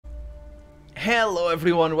Hello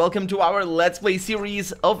everyone, welcome to our Let's Play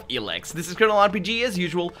series of ELEX. This is Colonel RPG as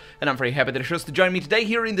usual, and I'm very happy that you're chose to join me today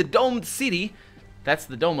here in the Domed City. That's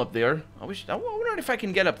the dome up there. I wonder if I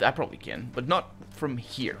can get up there. I probably can, but not from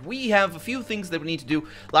here. We have a few things that we need to do.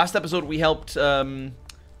 Last episode we helped,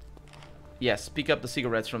 yes, pick up the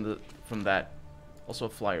cigarettes from that. Also a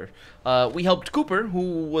flyer. We helped Cooper,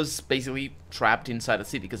 who was basically trapped inside the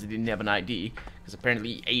city because he didn't have an ID, because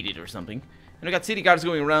apparently he ate it or something. And we got city guards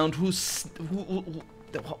going around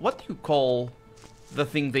what do you call the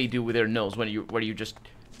thing they do with their nose where you just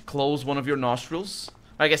close one of your nostrils?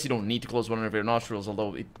 I guess you don't need to close one of your nostrils,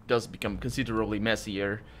 although it does become considerably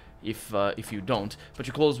messier if you don't. But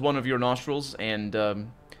you close one of your nostrils and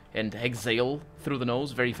exhale through the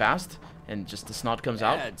nose very fast, and just the snot comes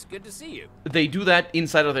out. Yeah, it's good to see you. They do that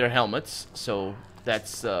inside of their helmets, so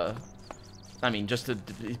that's I mean, just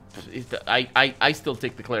I still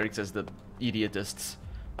take the clerics as the idiotists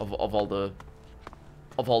of all the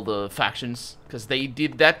factions, because they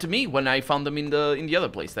did that to me when I found them in the other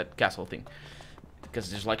place, that castle thing. Because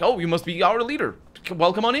it's just like, oh, you must be our leader.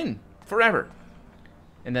 Welcome on in, forever.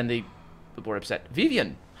 And then they were upset.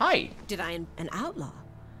 Vivian, hi. Did I an outlaw?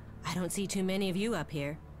 I don't see too many of you up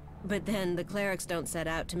here. But then the clerics don't set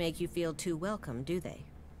out to make you feel too welcome, do they?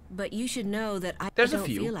 But you should know that I don't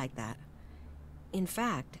feel like that. In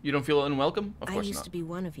fact, you don't feel unwelcome? Of course not. I used to be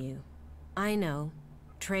one of you. I know,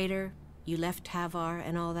 traitor, you left Tavar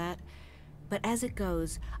and all that. But as it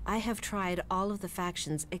goes, I have tried all of the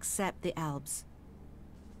factions except the Albs.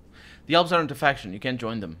 The Albs aren't a faction. You can't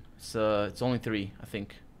join them. It's only 3, I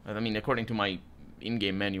think. I mean, according to my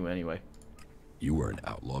in-game menu, anyway. You were an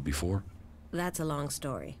outlaw before? That's a long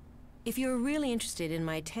story. If you're really interested in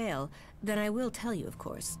my tale, then I will tell you, of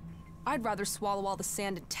course. I'd rather swallow all the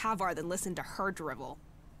sand in Tavar than listen to her drivel.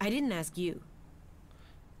 I didn't ask you.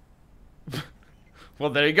 Well,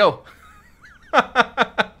 there you go.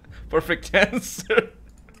 Perfect answer.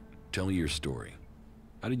 Tell me your story.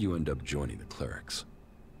 How did you end up joining the clerics?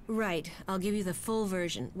 Right, I'll give you the full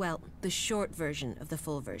version. Well, the short version of the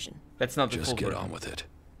full version. That's not the full version. Just get on with it.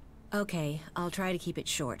 Okay, I'll try to keep it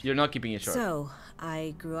short. You're not keeping it short. So,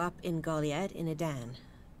 I grew up in Goliad in Edan.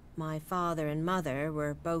 My father and mother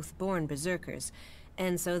were both born berserkers,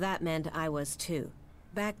 and so that meant I was too.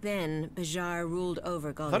 Back then, Bajar ruled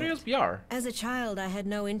over Goliad. I thought it was BR. As a child, I had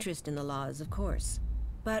no interest in the laws, of course.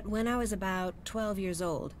 But when I was about 12 years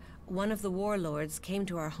old, one of the warlords came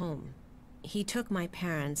to our home. He took my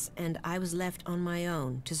parents, and I was left on my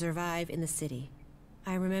own to survive in the city.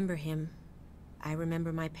 I remember him. I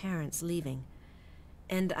remember my parents leaving.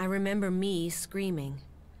 And I remember me screaming.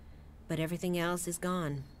 But everything else is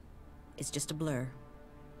gone. It's just a blur.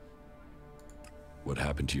 What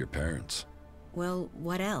happened to your parents? Well,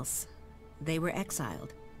 what else? They were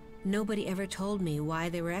exiled. Nobody ever told me why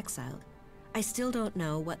they were exiled. I still don't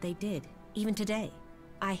know what they did, even today.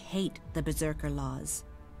 I hate the Berserker laws.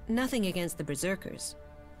 Nothing against the Berserkers.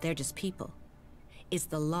 They're just people. It's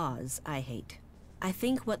the laws I hate. I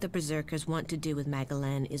think what the Berserkers want to do with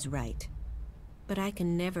Magalan is right. But I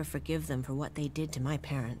can never forgive them for what they did to my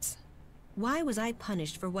parents. Why was I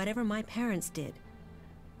punished for whatever my parents did?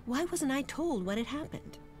 Why wasn't I told what had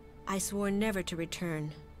happened? I swore never to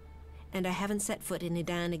return, and I haven't set foot in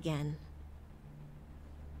Edan again.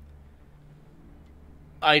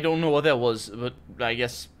 I don't know what that was, but I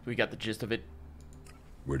guess we got the gist of it.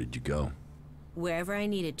 Where did you go? Wherever I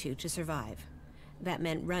needed to survive. That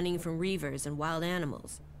meant running from reavers and wild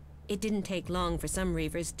animals. It didn't take long for some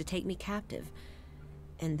reavers to take me captive.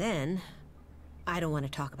 And then, I don't want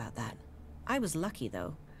to talk about that. I was lucky,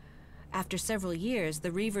 though. After several years, the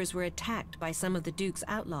reavers were attacked by some of the Duke's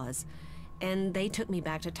outlaws, and they took me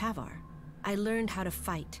back to Tavar. I learned how to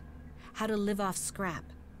fight, how to live off scrap.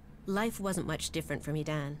 Life wasn't much different from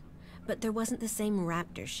Edan, but there wasn't the same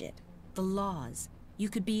raptor shit. The laws. You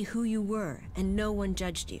could be who you were, and no one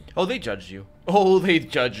judged you. Oh, they judged you. Oh, they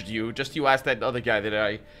judged you. Just you asked that other guy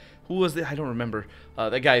that who was it? I don't remember.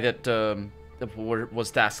 The guy that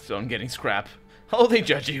was tasked on getting scrap. Oh, they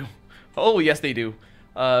judge you. Oh, yes, they do.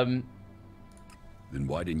 Then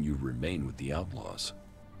why didn't you remain with the outlaws?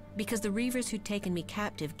 Because the reavers who'd taken me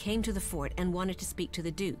captive came to the fort and wanted to speak to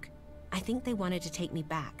the Duke. I think they wanted to take me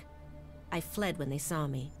back. I fled when they saw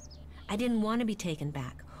me. I didn't want to be taken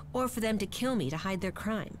back, or for them to kill me to hide their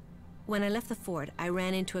crime. When I left the fort, I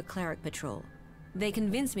ran into a cleric patrol. They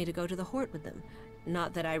convinced me to go to the Hort with them.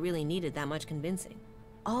 Not that I really needed that much convincing.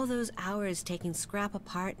 All those hours taking scrap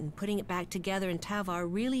apart and putting it back together in Tavar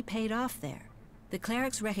really paid off there. The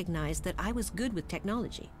clerics recognized that I was good with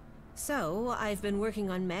technology. So, I've been working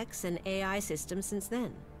on mechs and AI systems since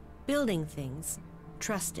then. Building things.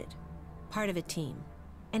 Trusted. Part of a team.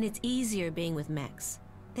 And it's easier being with mechs.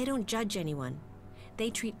 They don't judge anyone. They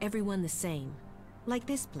treat everyone the same. Like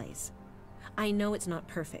this place. I know it's not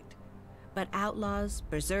perfect. But outlaws,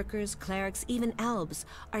 berserkers, clerics, even elves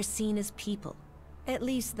are seen as people. At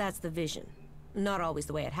least that's the vision. Not always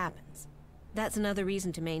the way it happens. That's another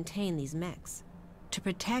reason to maintain these mechs. To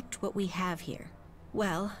protect what we have here.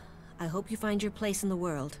 Well, I hope you find your place in the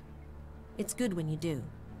world. It's good when you do.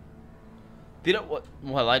 Did I what?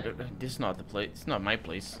 Well, this is not the place. It's not my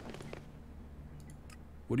place.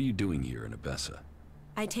 What are you doing here in Abessa?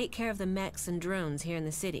 I take care of the mechs and drones here in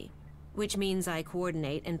the city, which means I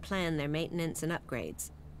coordinate and plan their maintenance and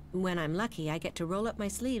upgrades. When I'm lucky, I get to roll up my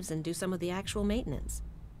sleeves and do some of the actual maintenance,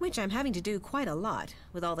 which I'm having to do quite a lot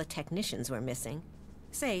with all the technicians we're missing.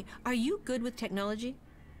 Say, are you good with technology?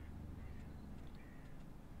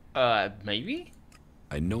 Maybe?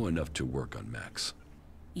 I know enough to work on mechs.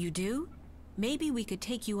 You do? Maybe we could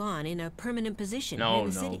take you on in a permanent position here in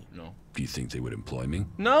the city. No. Do you think they would employ me?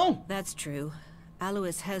 No! That's true.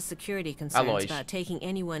 Alois has security concerns about taking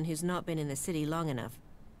anyone who's not been in the city long enough.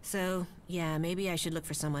 So, yeah, maybe I should look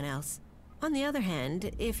for someone else. On the other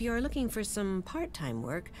hand, if you're looking for some part-time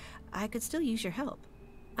work, I could still use your help.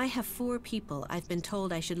 I have 4 people I've been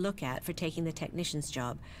told I should look at for taking the technician's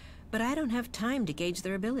job, but I don't have time to gauge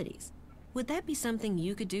their abilities. Would that be something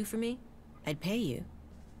you could do for me? I'd pay you.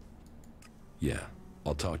 Yeah,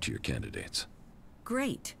 I'll talk to your candidates.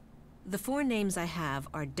 Great. The 4 names I have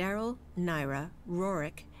are Daryl, Naira,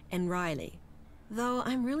 Rorik, and Riley. Though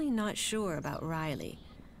I'm really not sure about Riley.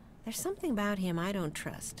 There's something about him I don't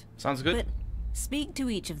trust. Sounds good. But speak to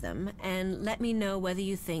each of them and let me know whether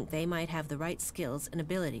you think they might have the right skills and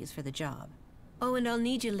abilities for the job. Oh, and I'll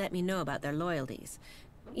need you to let me know about their loyalties.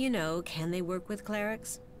 You know, can they work with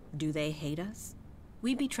clerics? Do they hate us?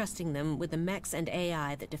 We'd be trusting them with the mechs and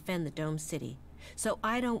AI that defend the Dome City. So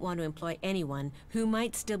I don't want to employ anyone who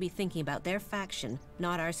might still be thinking about their faction,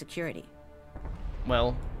 not our security.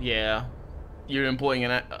 Well, yeah. You're employing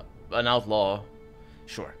an outlaw.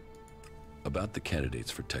 Sure. About the candidates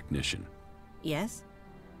for technician. Yes?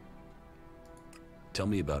 Tell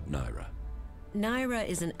me about Naira. Naira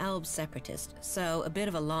is an Alb separatist, so a bit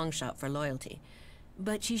of a long shot for loyalty.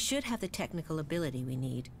 But she should have the technical ability we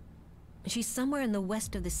need. She's somewhere in the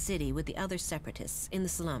west of the city with the other separatists, in the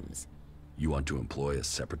slums. You want to employ a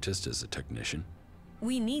separatist as a technician?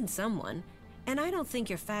 We need someone, and I don't think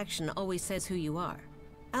your faction always says who you are.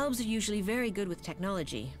 Albs are usually very good with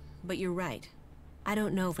technology, but you're right. I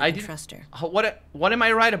don't know if I can trust her. What am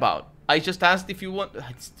I right about? I just asked if you want...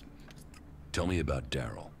 Tell me about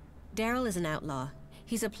Daryl. Daryl is an outlaw.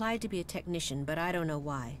 He's applied to be a technician, but I don't know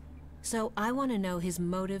why. So I want to know his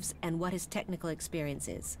motives and what his technical experience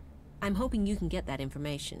is. I'm hoping you can get that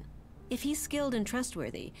information. If he's skilled and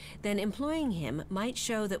trustworthy, then employing him might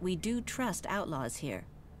show that we do trust outlaws here.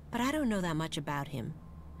 But I don't know that much about him.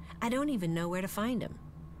 I don't even know where to find him.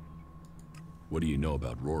 What do you know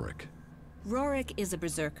about Rorik? Rorik is a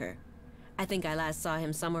berserker. I think I last saw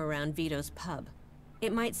him somewhere around Vito's pub.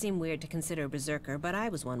 It might seem weird to consider a berserker, but I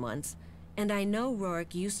was one once. And I know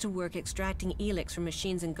Rorik used to work extracting ELEX from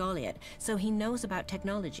machines in Goliath, so he knows about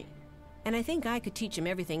technology. And I think I could teach him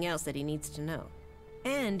everything else that he needs to know.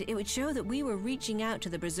 And it would show that we were reaching out to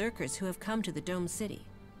the berserkers who have come to the Dome City.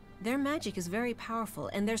 Their magic is very powerful,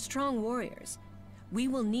 and they're strong warriors. We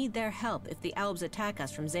will need their help if the Albs attack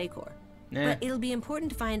us from Zakor. But it'll be important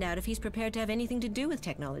to find out if he's prepared to have anything to do with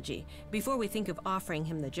technology before we think of offering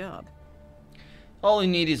him the job. All you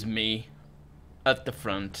need is me at the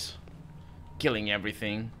front, killing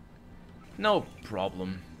everything. No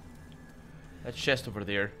problem. That chest over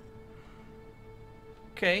there.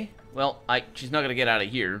 Okay, well, she's not gonna get out of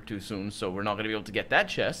here too soon, so we're not gonna be able to get that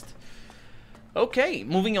chest. Okay,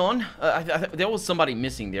 moving on. There was somebody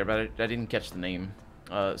missing there, but I didn't catch the name.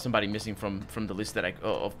 Somebody missing from the list that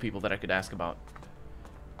of people that I could ask about.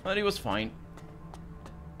 But he was fine.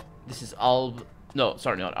 This is Alb. No,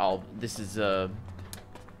 sorry, not Alb. This is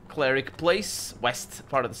Cleric Place, west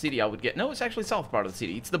part of the city. I would get. No, it's actually south part of the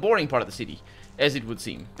city. It's the boring part of the city, as it would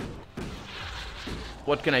seem.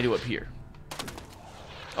 What can I do up here?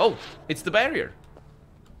 Oh, it's the barrier.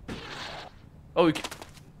 Oh, you can...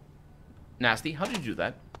 Nasty. How did you do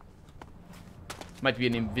that? Might be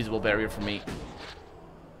an invisible barrier for me,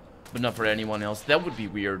 but not for anyone else. That would be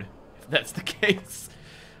weird if that's the case.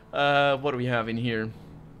 What do we have in here?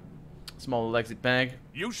 Small exit bag.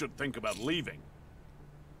 You should think about leaving.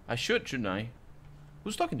 I should, shouldn't I?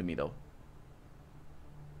 Who's talking to me, though?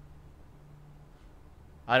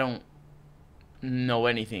 I don't know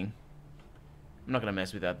anything. I'm not gonna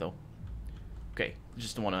mess with that, though. Okay,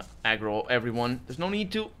 just don't want to aggro everyone. There's no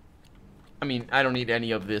need to. I mean, I don't need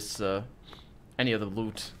any of this any other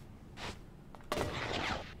loot.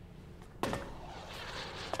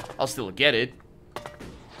 I'll still get it.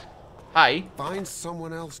 Hi. Find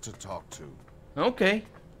someone else to talk to. Okay.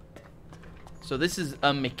 So this is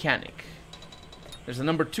a mechanic. There's a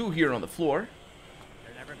number 2 here on the floor.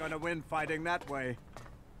 You're never gonna win fighting that way.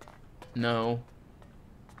 No.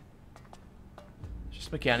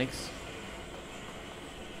 Just mechanics.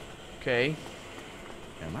 Okay.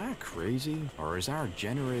 Am I crazy, or is our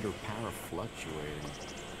generator power fluctuating?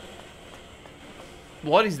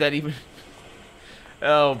 What is that even?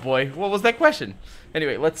 Oh boy, what was that question?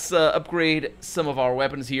 Anyway, let's upgrade some of our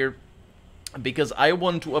weapons here, because I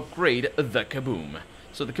want to upgrade the kaboom.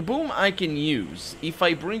 So the kaboom I can use. If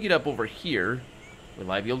I bring it up over here,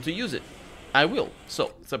 will I be able to use it? I will.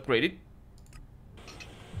 So let's upgrade it.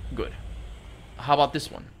 Good. How about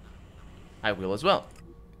this one? I will as well.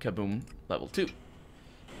 Kaboom level 2.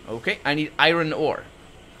 Okay, I need iron ore.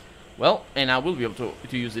 Well, and I will be able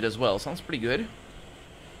to use it as well. Sounds pretty good.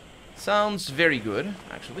 Sounds very good,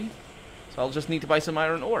 actually. So I'll just need to buy some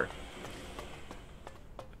iron ore.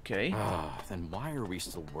 Okay. Then why are we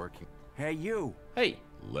still working? Hey, you. Hey.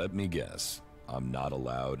 Let me guess. I'm not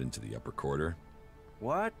allowed into the upper quarter?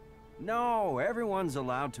 What? No, everyone's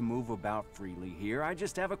allowed to move about freely here. I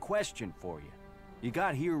just have a question for you. You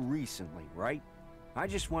got here recently, right? I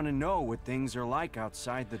just want to know what things are like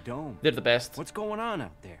outside the dome. They're the best. What's going on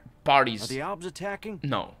out there? Parties. Are the Albs attacking?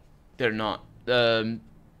 No, they're not. Why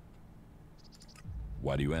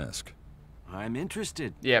do you ask? I'm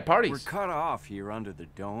interested. Yeah, parties. We're cut off here under the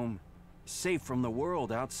dome, safe from the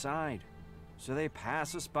world outside. So they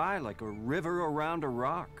pass us by like a river around a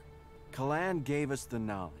rock. Kalan gave us the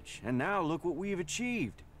knowledge, and now look what we've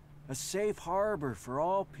achieved. A safe harbor for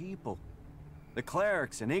all people. The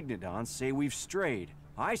clerics and Ignodons say we've strayed.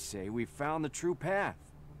 I say we've found the true path.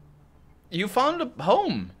 You found a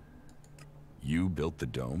home. You built the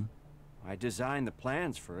dome? I designed the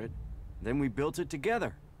plans for it. Then we built it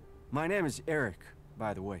together. My name is Eric,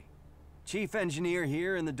 by the way. Chief engineer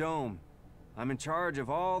here in the dome. I'm in charge of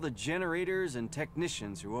all the generators and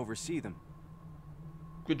technicians who oversee them.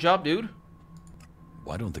 Good job, dude.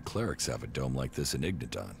 Why don't the clerics have a dome like this in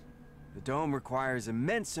Ignodon? The dome requires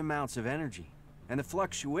immense amounts of energy, and the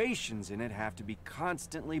fluctuations in it have to be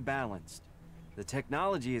constantly balanced. The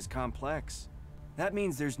technology is complex. That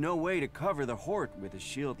means there's no way to cover the Hort with a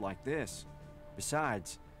shield like this.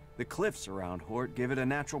 Besides, the cliffs around Hort give it a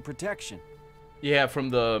natural protection. Yeah, from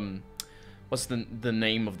the... what's the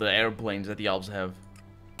name of the airplanes that the Alps have?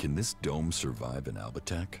 Can this dome survive an Alb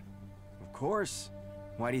attack? Of course.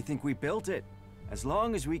 Why do you think we built it? As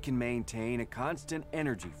long as we can maintain a constant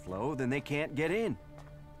energy flow, then they can't get in.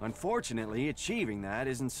 Unfortunately, achieving that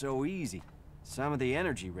isn't so easy. Some of the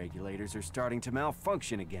energy regulators are starting to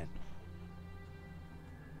malfunction again.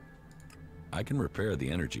 I can repair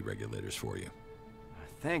the energy regulators for you.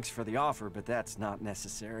 Thanks for the offer, but that's not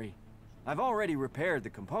necessary. I've already repaired the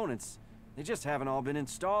components. They just haven't all been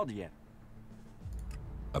installed yet.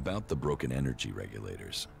 About the broken energy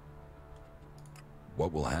regulators.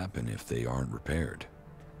 What will happen if they aren't repaired?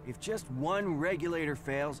 If just one regulator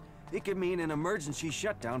fails, it could mean an emergency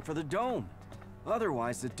shutdown for the dome.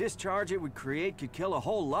 Otherwise, the discharge it would create could kill a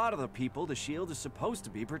whole lot of the people the shield is supposed to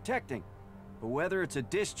be protecting. But whether it's a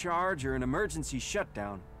discharge or an emergency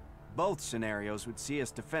shutdown, both scenarios would see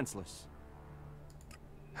us defenseless.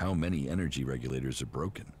 How many energy regulators are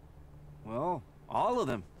broken? Well, all of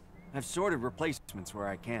them. I've sorted replacements where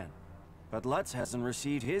I can. But Lutz hasn't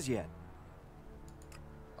received his yet.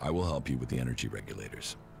 I will help you with the energy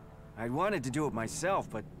regulators. I wanted to do it myself,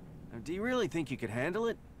 but do you really think you could handle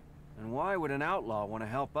it? And why would an outlaw want to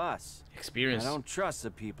help us? Experience. I don't trust the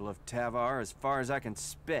people of Tavar as far as I can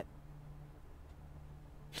spit.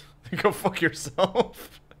 Go fuck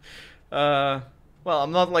yourself. Well,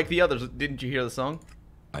 I'm not like the others. Didn't you hear the song?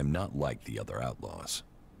 I'm not like the other outlaws.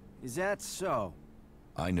 Is that so?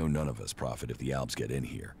 I know none of us profit if the Albs get in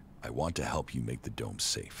here. I want to help you make the dome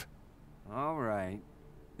safe. All right.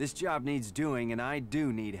 This job needs doing, and I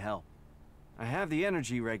do need help. I have the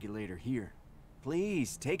energy regulator here.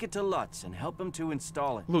 Please, take it to Lutz and help him to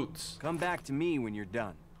install it. Lutz. Come back to me when you're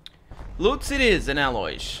done. Lutz it is, and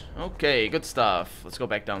alloys. Okay, good stuff. Let's go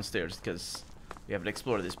back downstairs, because we haven't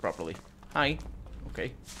explored this properly. Hi.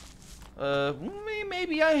 Okay.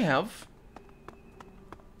 Maybe I have.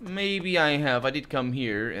 Maybe I have. I did come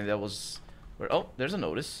here, and that was... where? Oh, there's a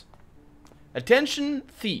notice. Attention,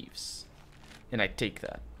 thieves. And I take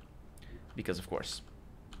that. Because, of course.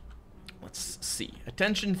 Let's see.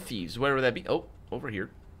 Attention, thieves. Where would that be? Oh, over here.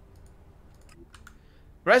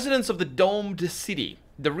 Residents of the domed city.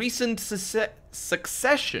 The recent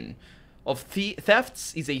succession of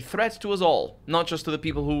thefts is a threat to us all, not just to the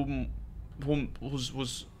people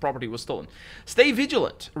whose property was stolen. Stay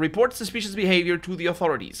vigilant. Report suspicious behavior to the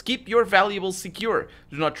authorities. Keep your valuables secure.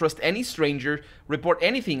 Do not trust any stranger. Report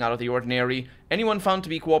anything out of the ordinary. Anyone found to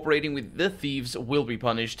be cooperating with the thieves will be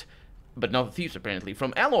punished. But not the thieves, apparently.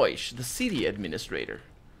 From Alois, the city administrator.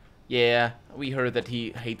 Yeah, we heard that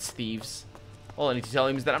he hates thieves. All I need to tell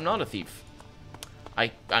him is that I'm not a thief.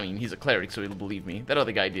 I mean, he's a cleric, so he'll believe me. That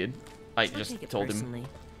other guy did. I just told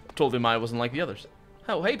him I wasn't like the others.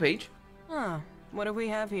 Oh, hey, Paige. Huh. What do we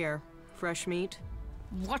have here? Fresh meat?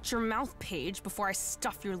 Watch your mouth, Paige, before I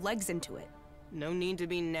stuff your legs into it. No need to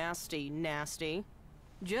be nasty.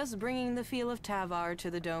 Just bringing the feel of Tavar to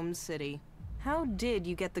the Dome City. How did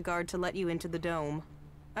you get the guard to let you into the Dome?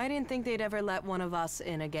 I didn't think they'd ever let one of us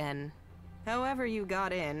in again. However you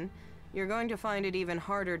got in, you're going to find it even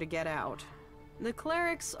harder to get out. The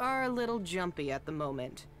clerics are a little jumpy at the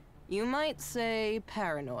moment. You might say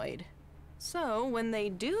paranoid. So, when they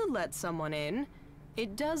do let someone in,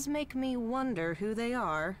 it does make me wonder who they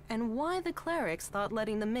are and why the clerics thought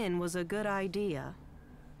letting them in was a good idea.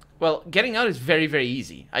 Well, getting out is very, very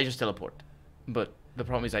easy. I just teleport. But the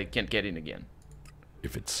problem is I can't get in again.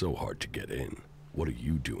 If it's so hard to get in, what are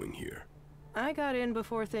you doing here? I got in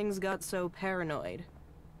before things got so paranoid.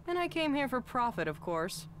 And I came here for profit, of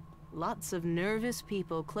course. Lots of nervous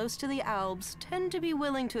people close to the Alps tend to be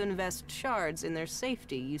willing to invest shards in their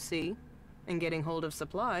safety, you see. And getting hold of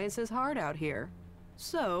supplies is hard out here.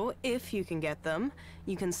 So, if you can get them,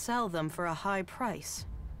 you can sell them for a high price.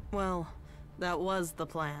 Well, that was the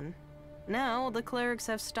plan. Now, the clerics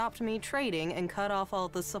have stopped me trading and cut off all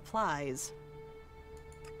the supplies.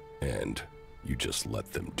 And you just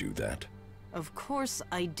let them do that? Of course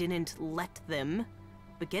I didn't let them.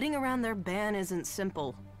 But getting around their ban isn't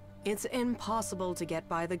simple. It's impossible to get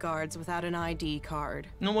by the guards without an ID card.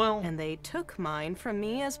 No, well... And they took mine from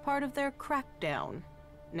me as part of their crackdown.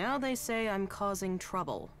 Now they say I'm causing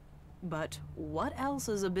trouble. But what else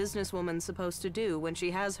is a businesswoman supposed to do when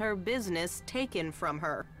she has her business taken from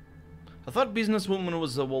her? I thought businesswoman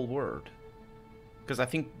was a whole word. Because I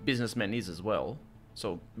think businessman is as well.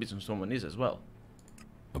 So businesswoman is as well.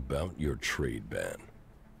 About your trade ban.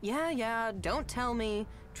 Yeah, don't tell me.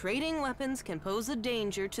 Trading weapons can pose a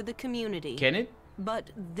danger to the community. Can it?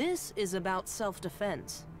 But this is about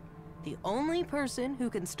self-defense. The only person who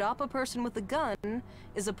can stop a person with a gun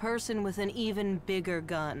is a person with an even bigger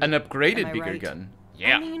gun. An upgraded bigger right? gun.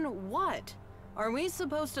 Yeah. I mean, what? Are we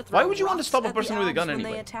supposed to throw Why would you want to rocks stop a at person the with a gun Alps when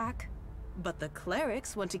anyway? they attack? But the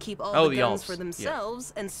clerics want to keep all Oh, the the guns Alps, for yeah.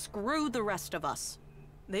 themselves and screw the rest of us.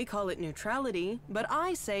 They call it neutrality, but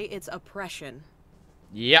I say it's oppression.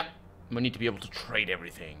 Yep. We need to be able to trade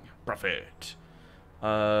everything. Profit.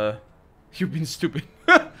 You've been stupid.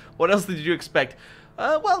 What else did you expect?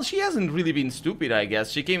 Well, she hasn't really been stupid, I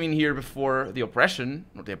guess. She came in here before the oppression,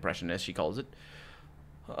 or the oppression as she calls it.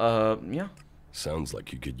 Yeah. Sounds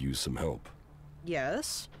like you could use some help.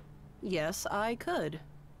 Yes. Yes, I could.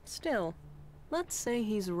 Still, let's say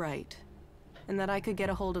he's right. And that I could get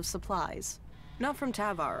a hold of supplies. Not from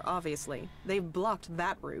Tavar, obviously. They've blocked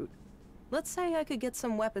that route. Let's say I could get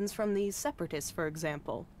some weapons from the Separatists, for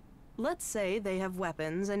example. Let's say they have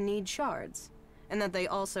weapons and need shards. And that they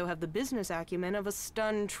also have the business acumen of a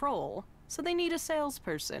stunned troll, so they need a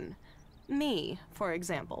salesperson. Me, for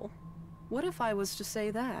example. What if I was to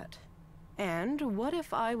say that? And what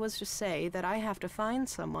if I was to say that I have to find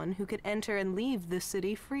someone who could enter and leave the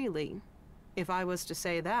city freely? If I was to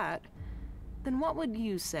say that, then what would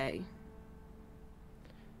you say?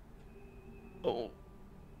 Oh.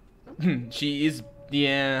 She is...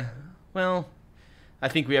 Yeah... Well... I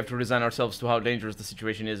think we have to resign ourselves to how dangerous the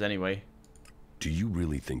situation is anyway. Do you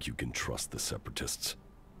really think you can trust the Separatists?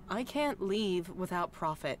 I can't leave without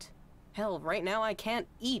profit. Hell, right now I can't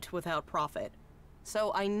eat without profit.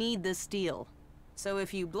 So I need this deal. So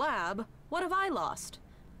if you blab, what have I lost?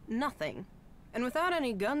 Nothing. And without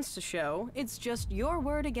any guns to show, it's just your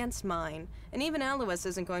word against mine. And even Alois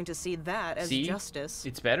isn't going to see that as justice.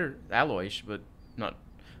 It's better. Alois, but not...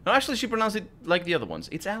 No, actually, she pronounced it like the other ones.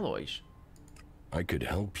 It's Alois. I could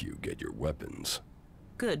help you get your weapons.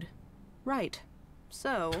 Good. Right.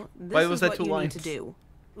 So, Why this was is that what two you lines? need to do.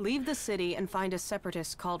 Leave the city and find a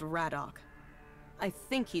separatist called Radok. I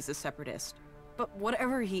think he's a separatist. But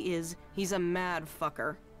whatever he is, he's a mad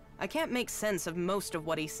fucker. I can't make sense of most of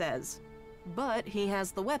what he says. But he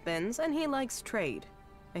has the weapons, and he likes trade.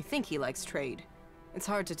 I think he likes trade. It's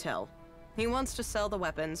hard to tell. He wants to sell the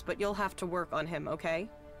weapons, but you'll have to work on him, okay?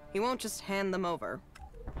 He won't just hand them over.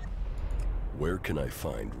 Where can I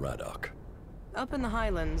find Radok? Up in the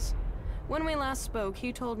Highlands. When we last spoke,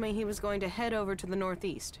 he told me he was going to head over to the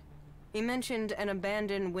northeast. He mentioned an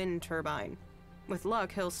abandoned wind turbine. With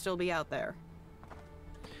luck, he'll still be out there.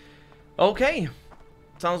 Okay.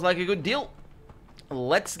 Sounds like a good deal.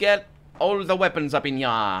 Let's get all the weapons up in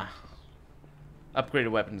ya.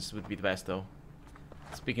 Upgraded weapons would be the best, though.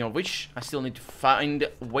 Speaking of which, I still need to find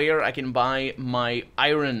where I can buy my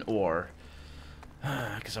iron ore.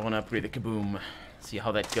 Because I want to upgrade the kaboom. See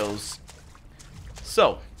how that goes.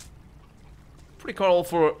 So, pretty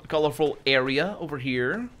colorful area over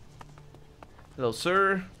here. Hello,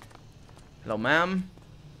 sir. Hello, ma'am.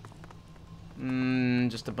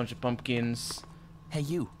 Just a bunch of pumpkins. Hey,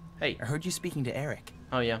 you. Hey. I heard you speaking to Eric.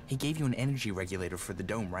 Oh, yeah. He gave you an energy regulator for the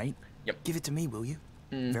dome, right? Yep. Give it to me, will you?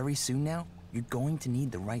 Very soon now, you're going to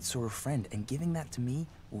need the right sort of friend, and giving that to me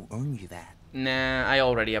will earn you that. Nah, I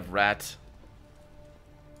already have rat.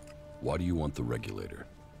 Why do you want the regulator?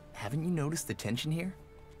 Haven't you noticed the tension here?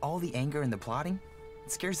 All the anger and the plotting?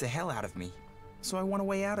 It scares the hell out of me. So I want a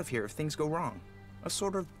way out of here if things go wrong. A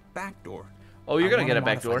sort of backdoor. Oh, you're gonna get a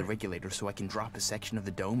back backdoor. the regulator so I can drop a section of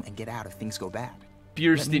the dome and get out if things go bad.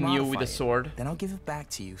 Pierced in you with modify a sword. Then I'll give it back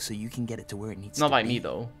to you so you can get it to where it needs Not to by be. me,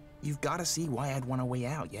 though. You've got to see why I'd want a way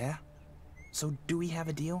out, yeah? So do we have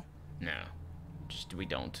a deal? No. Just we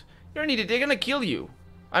don't. You don't need it. They're gonna kill you.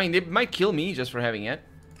 I mean, they might kill me just for having it.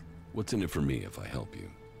 What's in it for me if I help you?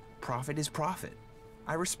 Profit is profit.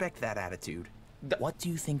 I respect that attitude. What do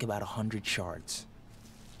you think about 100 shards?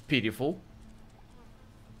 Pitiful.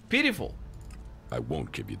 Pitiful. I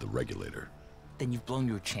won't give you the regulator. Then you've blown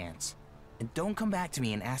your chance. And don't come back to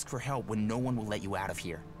me and ask for help when no one will let you out of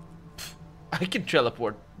here. I can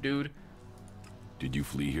teleport, dude. Did you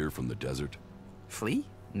flee here from the desert? Flee?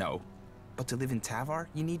 No. But to live in Tavar,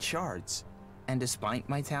 you need shards. And despite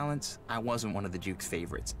my talents, I wasn't one of the Duke's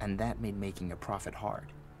favorites, and that made making a profit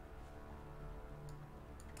hard.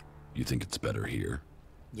 You think it's better here?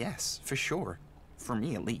 Yes, for sure. For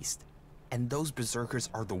me, at least. And those berserkers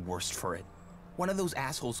are the worst for it. One of those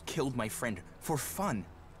assholes killed my friend for fun.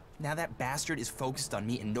 Now that bastard is focused on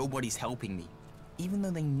me and nobody's helping me. Even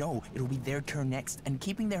though they know it'll be their turn next, and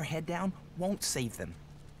keeping their head down won't save them.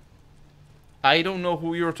 I don't know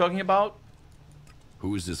who you're talking about.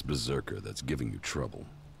 Who is this berserker that's giving you trouble?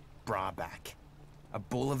 Brabak. A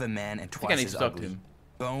bull of a man and I twice need as to talk to ugly. him.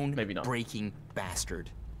 Bone Maybe not. breaking bastard.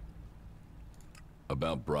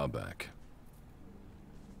 About Brabak.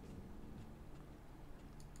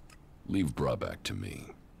 Leave Brabak to me.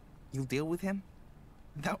 You'll deal with him?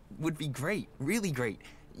 That would be great, really great.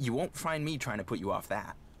 You won't find me trying to put you off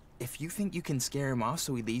that. If you think you can scare him off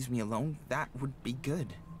so he leaves me alone, that would be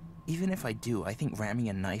good. Even if I do, I think ramming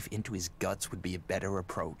a knife into his guts would be a better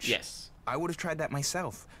approach. Yes. I would have tried that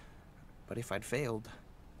myself. But if I'd failed...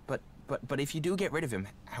 But if you do get rid of him,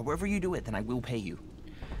 however you do it, then I will pay you.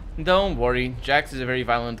 Don't worry. Jax is a very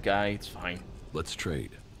violent guy. It's fine. Let's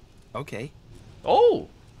trade. Okay. Oh!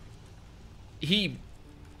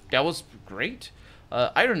 That was great.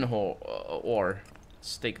 Iron ore.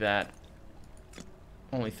 Let's take that.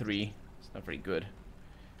 Only 3. It's not very good.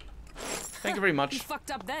 Thank you very much. You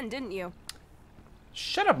fucked up then, didn't you?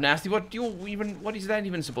 Shut up, Nasty. What is that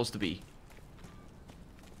even supposed to be?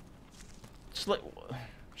 Just like,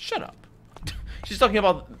 shut up. She's talking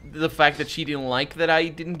about the fact that she didn't like that I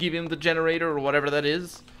didn't give him the generator or whatever that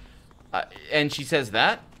is. And she says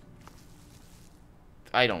that?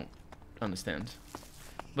 I don't understand.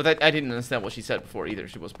 But I didn't understand what she said before either.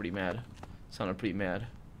 She was pretty mad. Sounded pretty mad.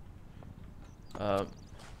 But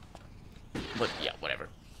yeah, whatever.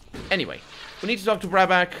 Anyway, we need to talk to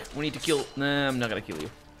Brabak. We need to kill... Nah, I'm not gonna kill you.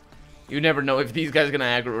 You never know if these guys are gonna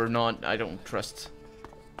aggro or not. I don't trust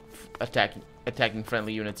attacking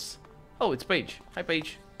friendly units. Oh, it's Paige. Hi,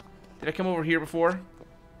 Paige. Did I come over here before?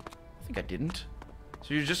 I think I didn't.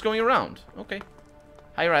 So you're just going around. Okay.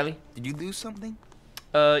 Hi, Riley. Did you lose something?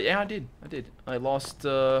 Yeah, I did. I lost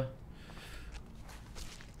an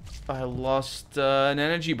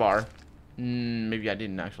energy bar. Maybe I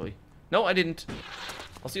didn't, actually. No, I didn't.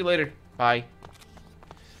 I'll see you later. Bye.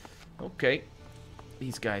 Okay.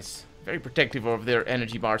 These guys. Very protective of their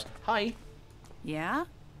energy bars. Hi. Yeah?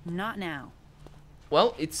 Not now.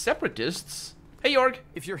 Well, it's separatists. Hey, Yorg.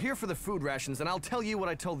 If you're here for the food rations, then I'll tell you what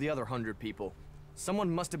I told the other 100 people. Someone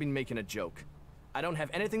must have been making a joke. I don't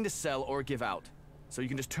have anything to sell or give out. So you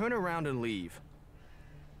can just turn around and leave.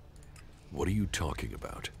 What are you talking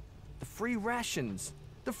about? The free rations.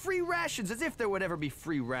 The free rations, as if there would ever be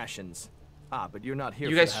free rations. Ah, but you're not here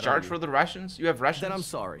You for guys that, charge are you? for the rations? You have rations? Then I'm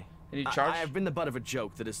sorry. And you charge? I've been the butt of a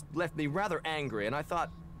joke that has left me rather angry, and I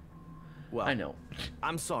thought... Well, I know.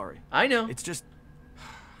 I'm sorry. I know. It's just...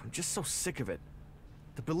 I'm just so sick of it.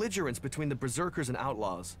 The belligerence between the berserkers and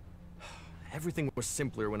outlaws. Everything was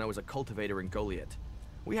simpler when I was a cultivator in Goliath.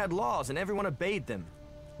 We had laws and everyone obeyed them.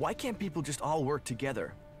 Why can't people just all work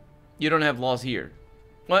together? You don't have laws here.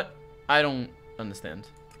 What? I don't understand.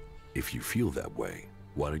 If you feel that way,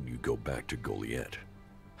 why don't you go back to Goliath?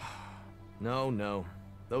 No.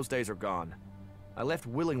 Those days are gone. I left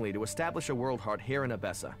willingly to establish a world heart here in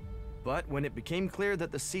Abessa. But when it became clear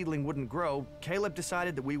that the seedling wouldn't grow, Caleb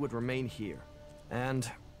decided that we would remain here. And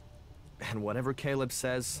whatever Caleb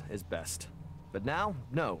says is best. But now,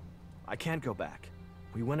 no. I can't go back.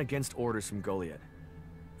 We went against orders from Goliath.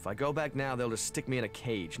 If I go back now, they'll just stick me in a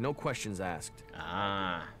cage, no questions asked.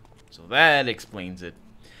 Ah, so that explains it.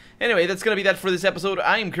 Anyway, that's gonna be that for this episode.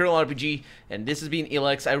 I am Colonel RPG, and this has been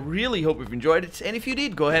ELEX. I really hope you've enjoyed it, and if you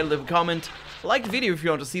did, go ahead and leave a comment. Like the video if you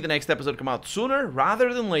want to see the next episode come out sooner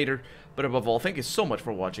rather than later. But above all, thank you so much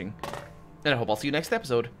for watching, and I hope I'll see you next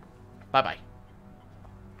episode. Bye-bye.